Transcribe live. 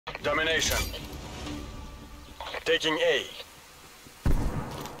Domination. Taking A.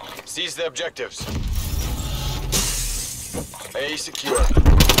 Seize the objectives. A secure. Enemy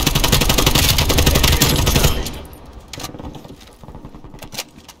Charlie.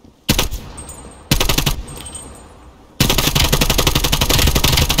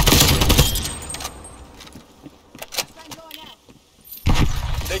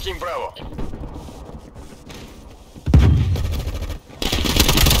 Taking Bravo.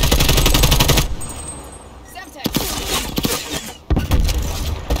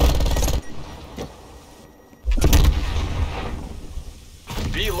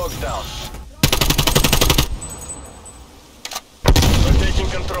 B locked down. We're taking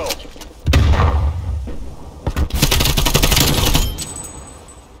control.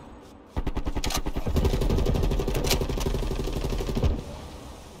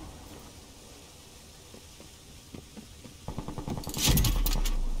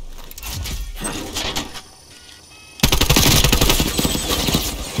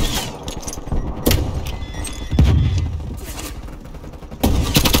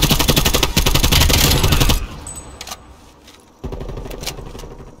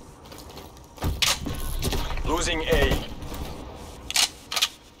 Losing A.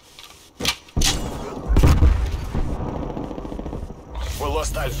 We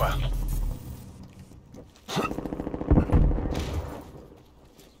lost Alpha.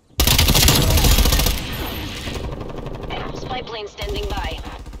 Spy plane standing by.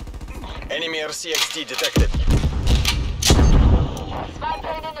 Enemy RCXD detected. Spy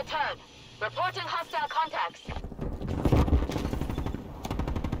plane in the turn. Reporting hostile contacts.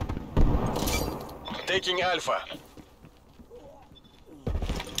 Taking Alpha.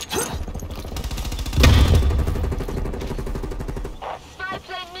 Spy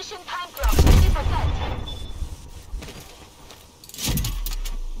plane mission time clock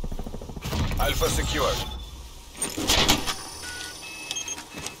 50%. Alpha secured.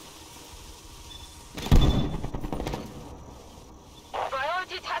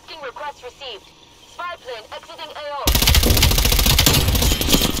 Priority tasking request received. Spy plane exiting AO.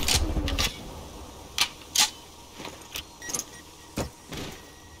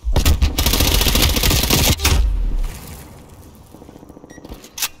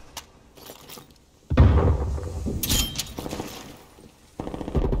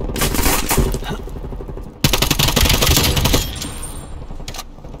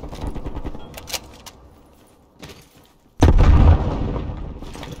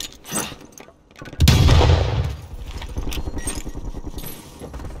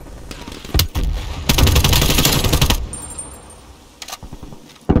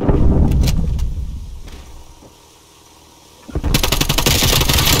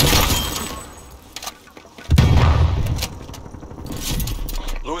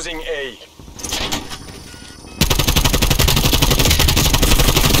 Losing A.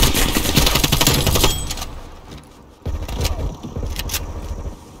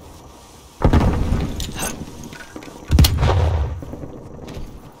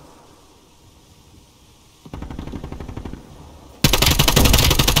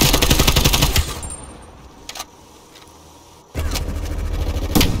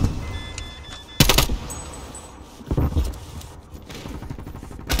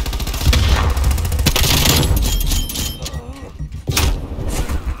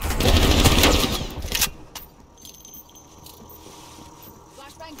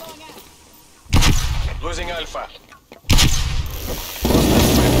 Losing Alpha.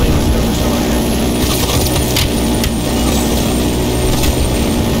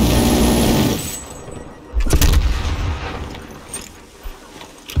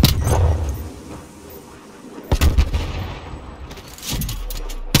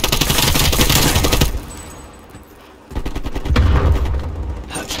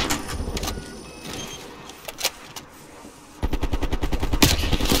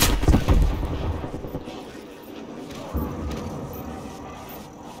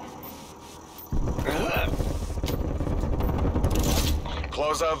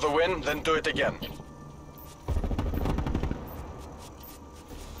 Close out the win, then do it again.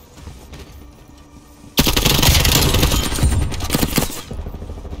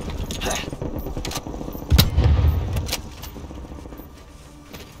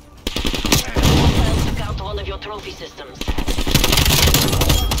 Took out one of your trophy systems.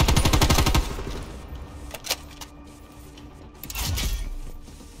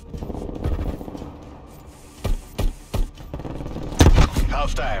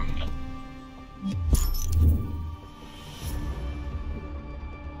 Half time.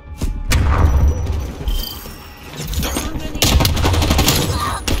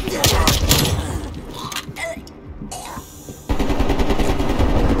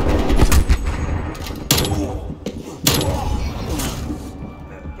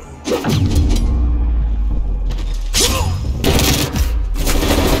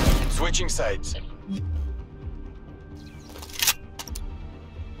 Switching sides.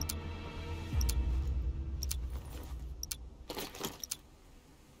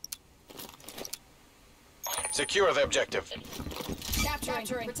 Secure the objective.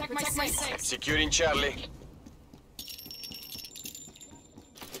 Capturing. Protect my six. Securing Charlie.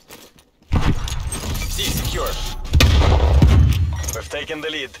 C secure. We've taken the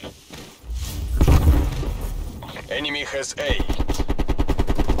lead. Enemy has A.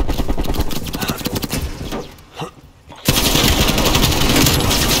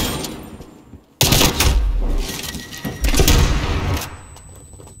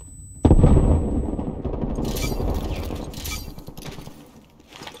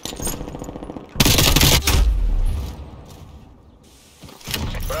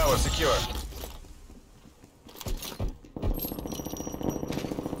 Bravo secure.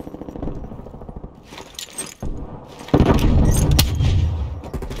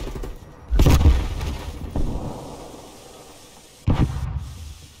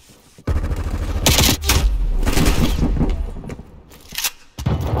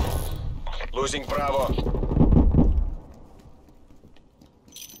 Losing Bravo.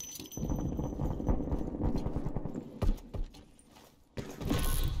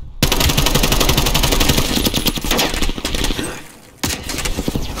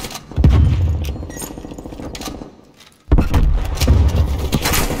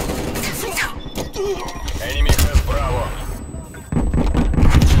 Enemy has Bravo.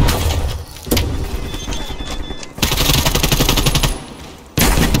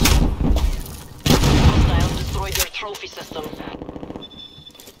 Hostiles destroyed their trophy system.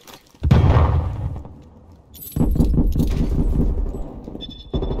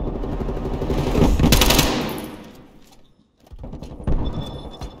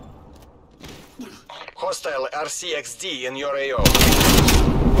 Hostile RCXD in your AO.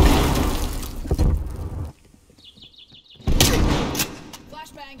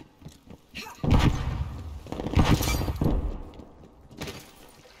 Flashbang.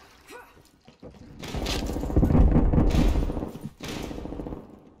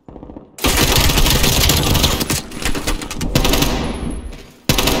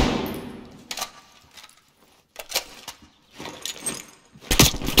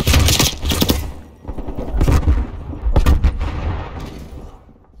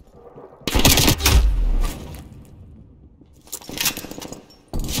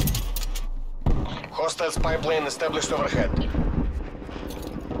 Hostile spy plane established overhead.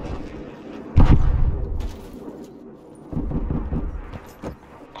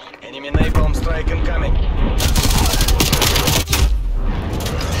 Enemy napalm strike incoming.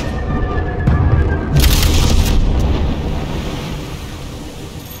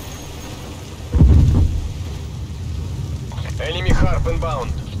 Enemy harp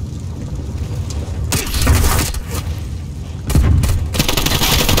inbound.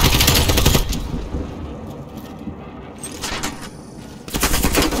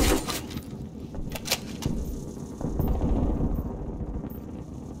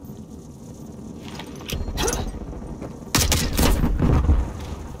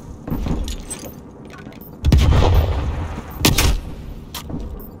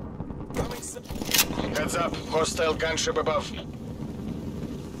 Heads up, hostile gunship above.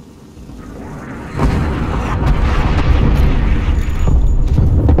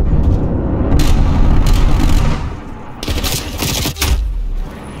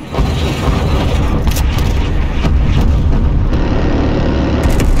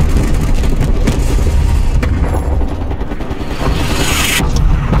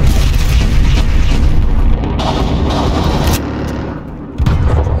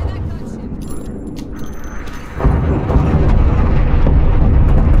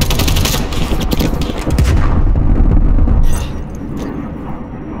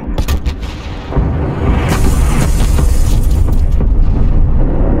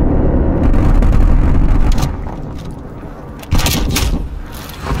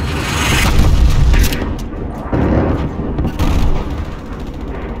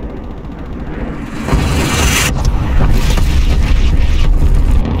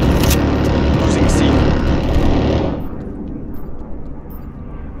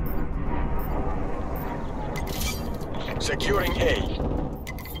 Securing A.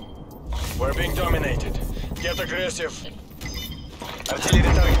 We're being dominated. Get aggressive. Artillery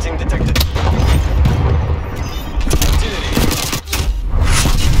targeting detected. Artillery.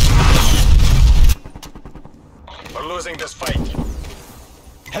 We're losing this fight.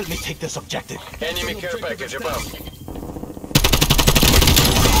 Help me take this objective. Enemy care package above.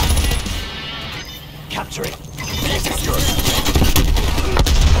 Capture it. Be secure.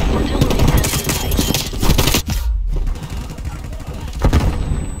 Artillery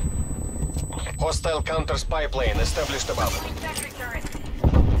Hostile counter spy plane established above.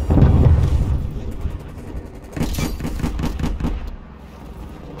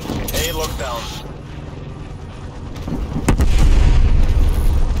 A lockdown.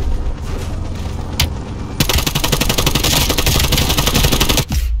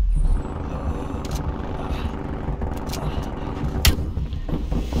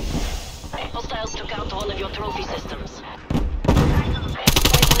 Hostiles took out one of your trophy systems.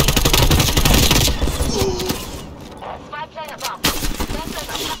 Spy plane above.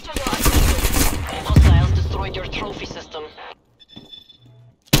 Vessels capture your objective. Hostiles destroyed your trophy system.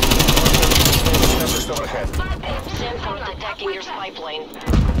 Established overhead. Spy plane. Send for attacking your spy plane.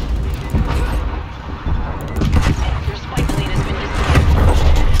 Your spy plane has been destroyed.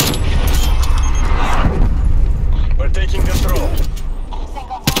 We're taking control.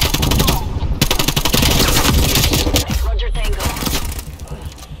 Roger, Tango.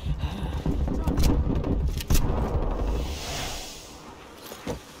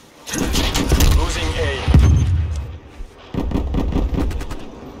 Losing A.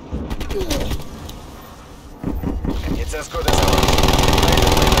 It's as good as ever.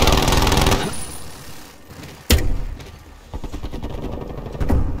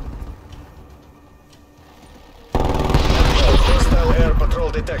 Hostile air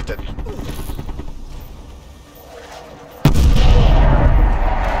patrol detected. We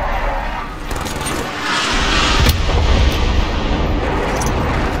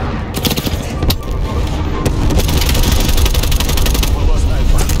lost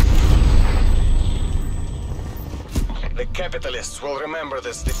Alpha. The capitalists will remember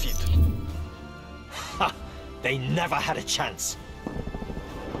this defeat. Ha! They never had a chance.